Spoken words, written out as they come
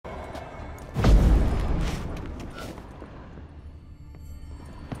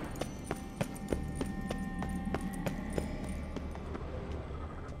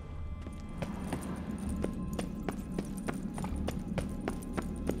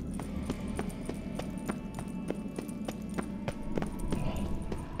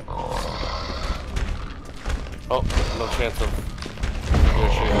chance of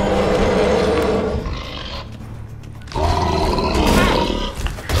Nishi.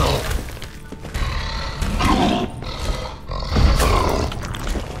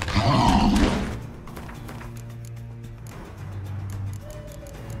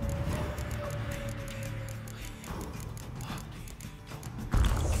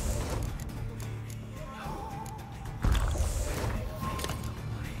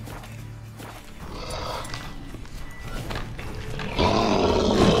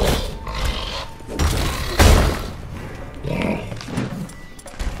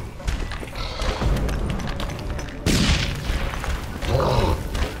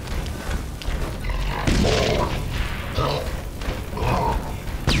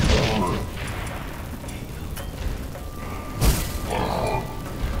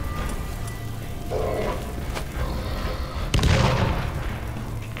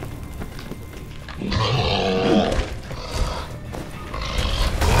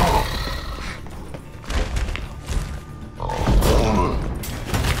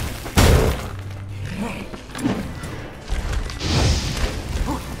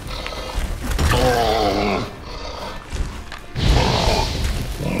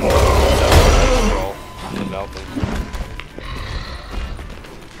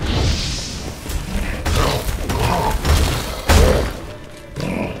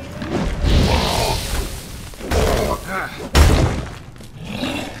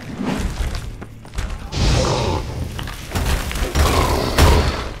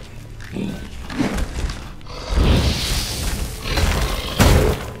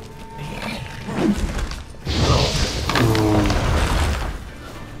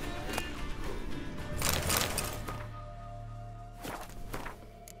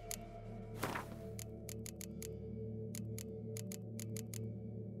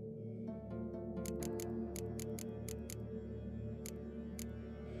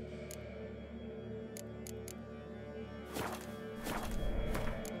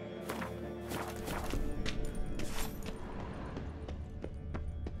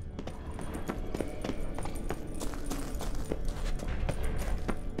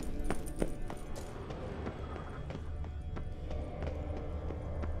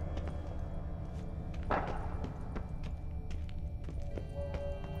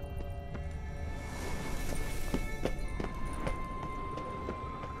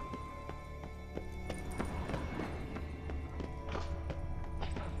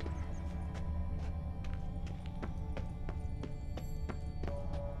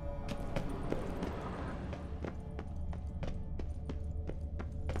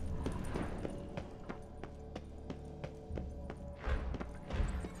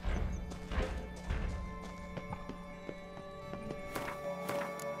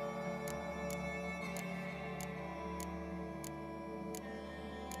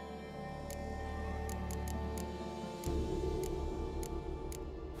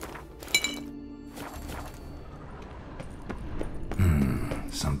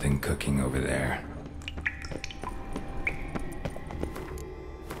 Something cooking over there.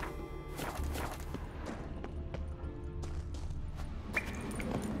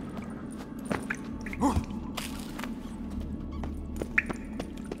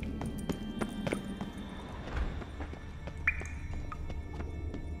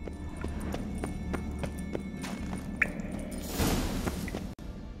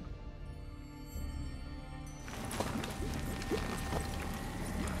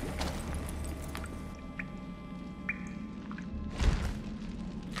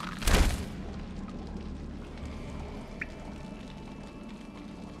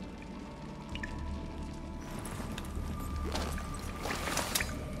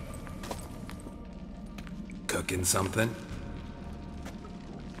 Cooking something?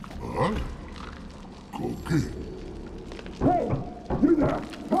 Huh? Cooking? Hey! You there!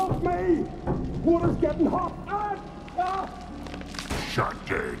 Help me! Water's getting hot! Shut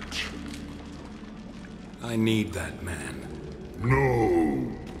it! I need that man. No!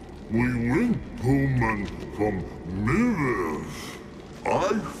 We went home from mirrors.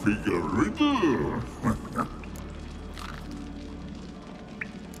 I figure riddle.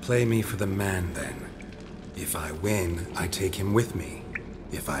 Play me for the man, then. If I win, I take him with me.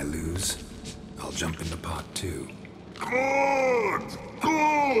 If I lose, I'll jump in the pot too. Good!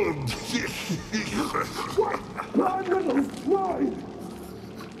 Good! What? Blind riddles! No!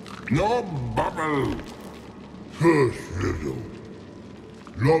 No bubble! First riddle.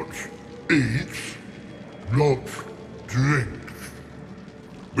 Lots eats, lots drinks.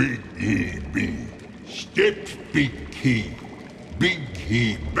 Big he be. Steps big he. Big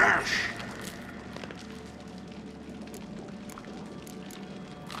he bash.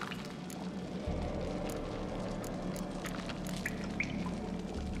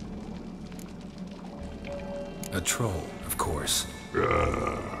 A troll, of course.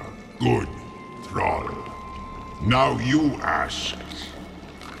 Good, troll. Now you ask.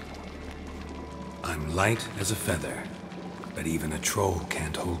 I'm light as a feather, but even a troll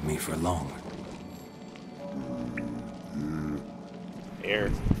can't hold me for long.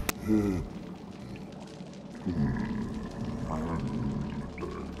 Air.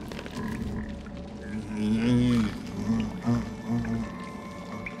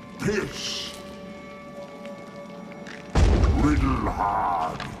 Piss. Riddle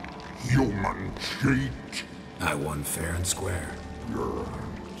hard, human cheat. I won fair and square.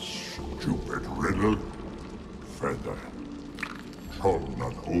 Stupid riddle. Feather. Troll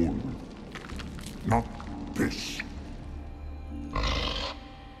not hold. Not piss.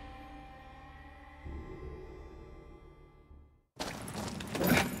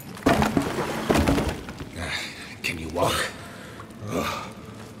 Can you walk?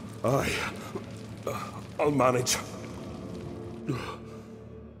 I'll manage.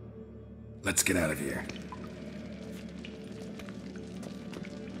 Let's get out of here.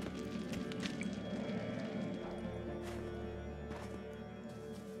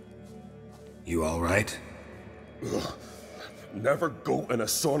 You all right? Never go in a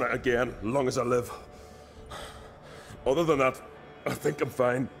sauna again, long as I live. Other than that, I think I'm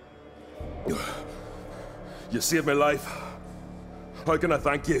fine. You saved my life. How can I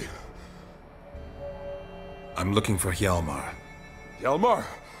thank you? I'm looking for Hjalmar. Hjalmar?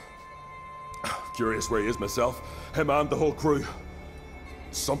 Curious where he is myself. Him and the whole crew.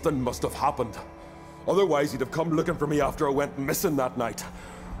 Something must have happened. Otherwise, he'd have come looking for me after I went missing that night.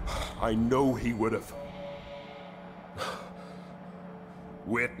 I know he would have.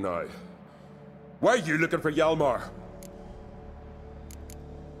 Wait now. Why are you looking for Hjalmar?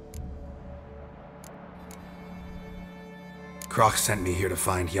 Kroch sent me here to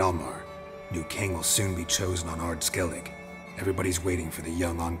find Hjalmar. New king will soon be chosen on Ard Skellig. Everybody's waiting for the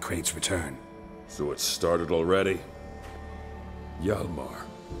young Ancrate's return. So it started already. Hjalmar,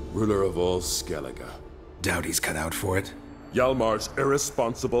 ruler of all Skellige. Doubt he's cut out for it. Hjalmar's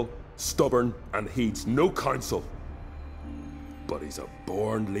irresponsible, stubborn, and heeds no counsel. But he's a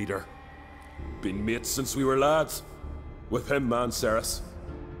born leader. Been mates since we were lads. With him and Cerys.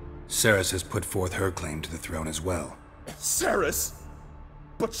 Cerys has put forth her claim to the throne as well. Cerys?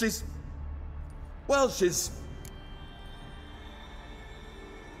 But she's... well, she's...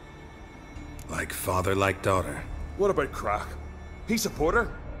 Like father, like daughter. What about Kroch? He support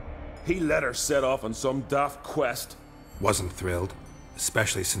her? He let her set off on some daft quest. Wasn't thrilled,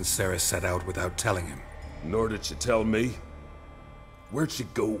 especially since Cerys set out without telling him. Nor did she tell me. Where'd she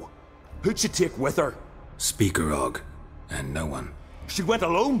go? Who'd she take with her? Speaker Og, and no one. She went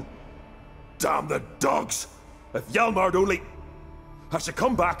alone? Damn the dogs! If Hjalmar'd only... Has she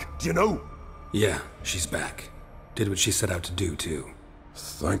come back, do you know? Yeah, she's back. Did what she set out to do, too.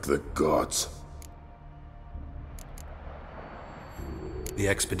 Thank the gods. The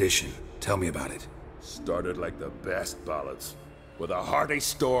expedition. Tell me about it. Started like the best ballads. With a hearty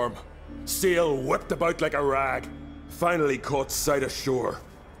storm. Sail whipped about like a rag. Finally caught sight of shore.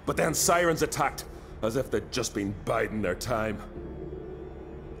 But then sirens attacked, as if they'd just been biding their time.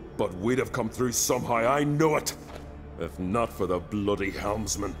 But we'd have come through somehow, I know it. If not for the bloody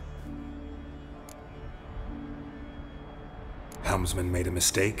helmsman. Helmsman made a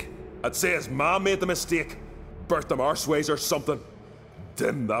mistake? I'd say his ma made the mistake. Birthed them arseways or something.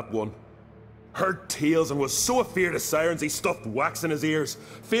 Dim that one. Heard tales and was so afeard of sirens he stuffed wax in his ears.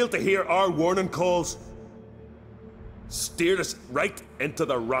 Failed to hear our warning calls. Steered us right into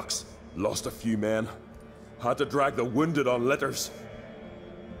the rocks. Lost a few men. Had to drag the wounded on litters.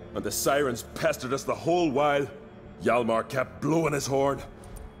 And the sirens pestered us the whole while. Hjalmar kept blowing his horn.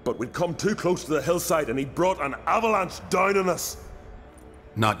 But we'd come too close to the hillside and he brought an avalanche down on us.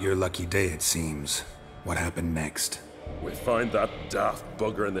 Not your lucky day, it seems. What happened next? We found that daft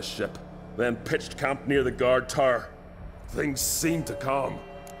bugger in the ship, then pitched camp near the guard tower. Things seemed to calm.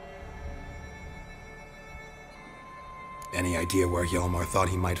 Any idea where Hjalmar thought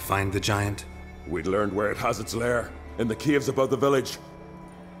he might find the giant? We'd learned where it has its lair, in the caves above the village.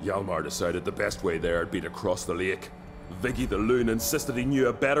 Hjalmar decided the best way there would be to cross the lake. Viggy the loon insisted he knew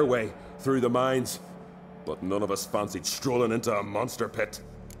a better way, through the mines. But none of us fancied strolling into a monster pit.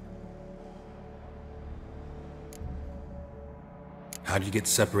 How'd you get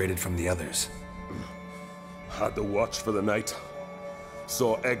separated from the others? Had to watch for the night.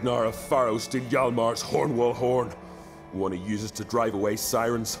 Saw Egnar of Faro steal Hjalmar's Hornwall horn, one he uses to drive away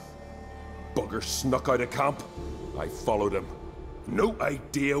sirens. Bugger snuck out of camp. I followed him. No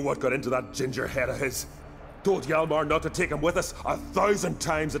idea what got into that ginger head of his. Told Hjalmar not to take him with us 1,000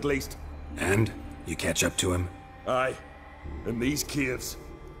 times at least. And? You catch up to him? Aye, in these caves.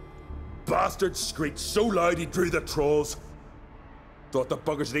 Bastard screeched so loud he drew the trolls. Thought the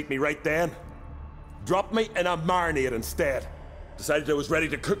buggers would eat me right then. Dropped me in a marinade instead. Decided I was ready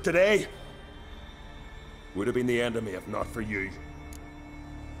to cook today. Would have been the end of me if not for you.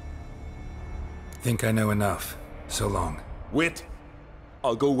 Think I know enough. So long. Wait.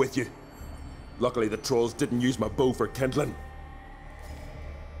 I'll go with you. Luckily the trolls didn't use my bow for kindling.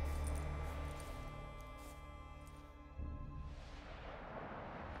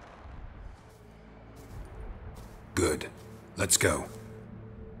 Good. Let's go.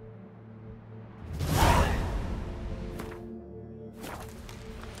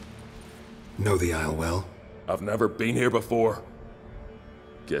 Know the Isle well? I've never been here before.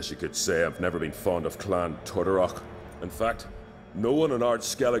 Guess you could say I've never been fond of Clan Tortorok. In fact, no one in Ard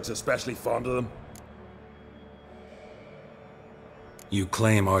Skellig's especially fond of them. You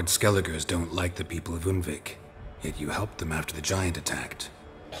claim Ard Skelligers don't like the people of Unvik, yet you helped them after the giant attacked.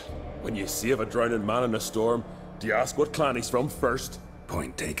 When you save a drowning man in a storm, do you ask what clan he's from first?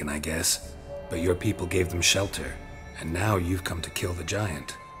 Point taken, I guess. But your people gave them shelter, and now you've come to kill the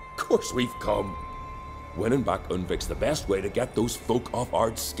giant. Of course we've come. Winning back Unvik's the best way to get those folk off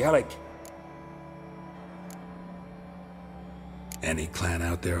Ard Skellig. Any clan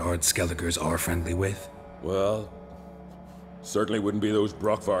out there Ard Skelligers are friendly with? Well, certainly wouldn't be those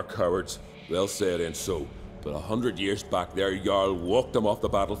Brockvar cowards. They'll say it ain't so. But 100 years back their Jarl walked them off the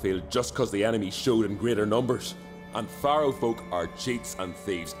battlefield just cause the enemy showed in greater numbers. And Pharaoh folk are cheats and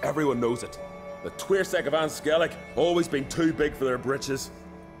thieves. Everyone knows it. The Twirsec of An Skellig always been too big for their britches.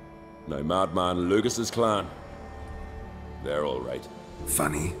 Now Madman Lucas's clan, they're all right.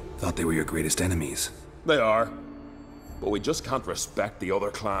 Funny. Thought they were your greatest enemies. They are. But we just can't respect the other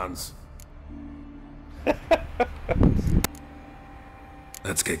clans.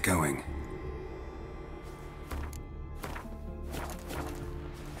 Let's get going.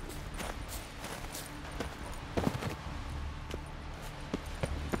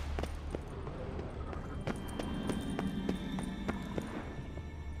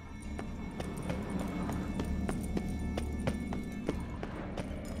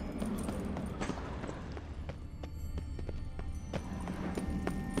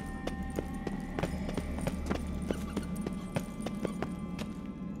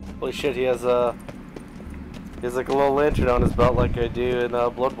 Holy shit, he has like a little lantern on his belt like I do in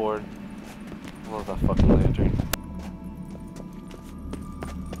Bloodborne. I love that fucking lantern.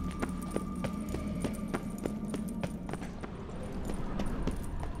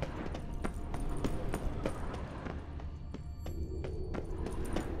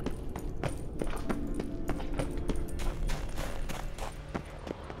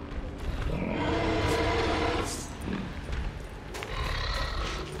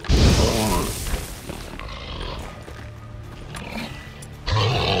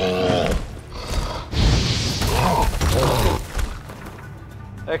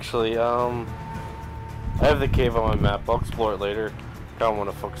 Actually, I have the cave on my map. I'll explore it later. Kinda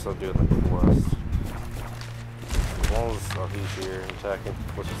wanna focus on doing the quest. As long as he's here and attacking,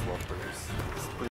 let's just look for this.